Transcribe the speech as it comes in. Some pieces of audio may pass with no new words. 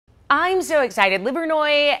I'm so excited.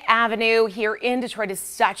 Livernois Avenue here in Detroit is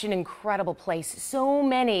such an incredible place. So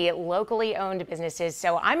many locally owned businesses.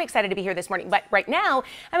 So I'm excited to be here this morning. But right now,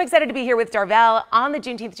 I'm excited to be here with Darvell on the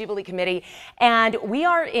Juneteenth Jubilee Committee. And we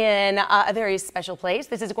are in a very special place.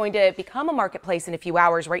 This is going to become a marketplace in a few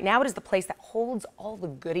hours. Right now, it is the place that holds all the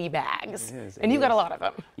goodie bags. And you've got a lot of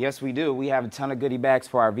them. Yes, we do. We have a ton of goodie bags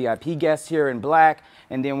for our VIP guests here in black.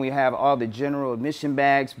 And then we have all the general admission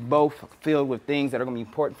bags, both filled with things that are going to be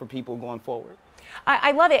important for people going forward.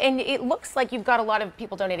 I love it, and it looks like you've got a lot of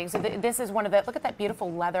people donating. So this is one of the, look at that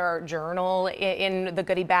beautiful leather journal in the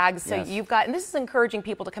goodie bags. So you've got, and this is encouraging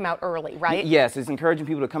people to come out early, right? Yes, it's encouraging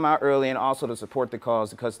people to come out early and also to support the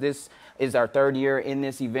cause, because this is our third year in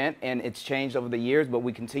this event, and it's changed over the years, but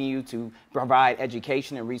we continue to provide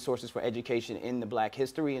education and resources for education in the Black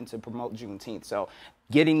history and to promote Juneteenth. So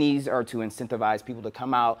getting these are to incentivize people to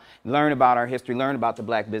come out, learn about our history, learn about the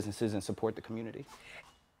Black businesses, and support the community.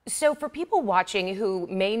 So for people watching who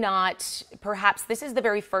may not, perhaps this is the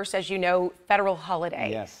very first, as you know, federal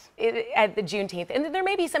holiday at the Juneteenth, and there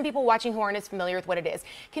may be some people watching who aren't as familiar with what it is.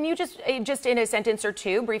 Can you just in a sentence or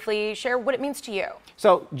two briefly share what it means to you?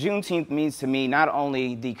 So Juneteenth means to me not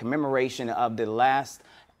only the commemoration of the last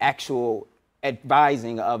actual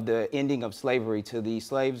advising of the ending of slavery to the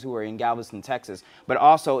slaves who were in Galveston, Texas, but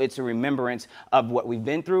also it's a remembrance of what we've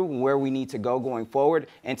been through, where we need to go going forward,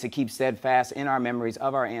 and to keep steadfast in our memories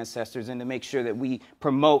of our ancestors, and to make sure that we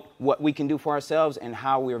promote what we can do for ourselves and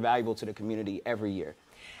how we are valuable to the community every year.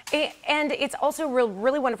 And it's also a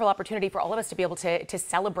really wonderful opportunity for all of us to be able to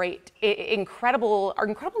celebrate our incredible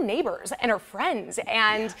neighbors and our friends.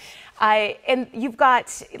 And and you've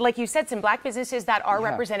got, like you said, some Black businesses that are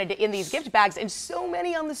represented in these gift bags, and so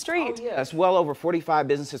many on the street. Oh, yes, well over 45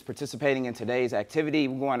 businesses participating in today's activity.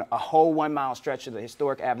 We're going a whole 1 mile stretch of the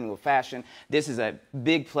historic Avenue of Fashion. This is a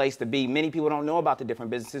big place to be. Many people don't know about the different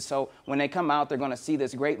businesses, so when they come out, they're going to see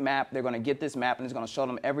this great map. They're going to get this map, and it's going to show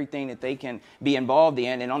them everything that they can be involved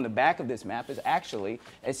in. And on the back of this map is actually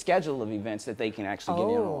a schedule of events that they can actually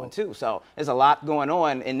get in on too. So there's a lot going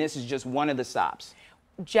on, and this is just one of the stops.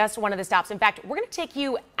 Just one of the stops. In fact, we're going to take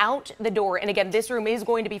you out the door. And again, this room is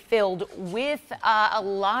going to be filled with a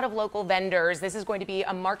lot of local vendors. This is going to be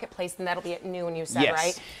a marketplace, and that'll be at noon, you said,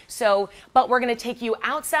 right? So, but we're going to take you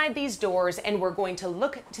outside these doors, and we're going to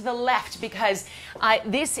look to the left, because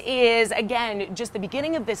this is, again, just the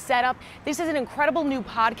beginning of this setup. This is an incredible new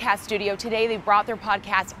podcast studio. Today, they brought their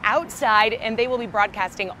podcast outside, and they will be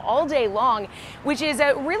broadcasting all day long, which is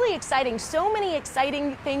really exciting. So many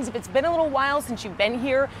exciting things. If it's been a little while since you've been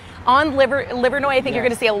here on Livernois, I think you're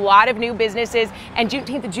going to see a lot of new businesses. And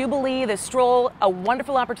Juneteenth Jubilee, the Stroll, a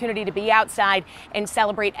wonderful opportunity to be outside and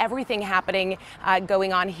celebrate everything happening,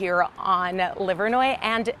 going on here on Livernois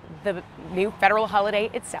and the new federal holiday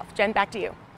itself. Jen, back to you.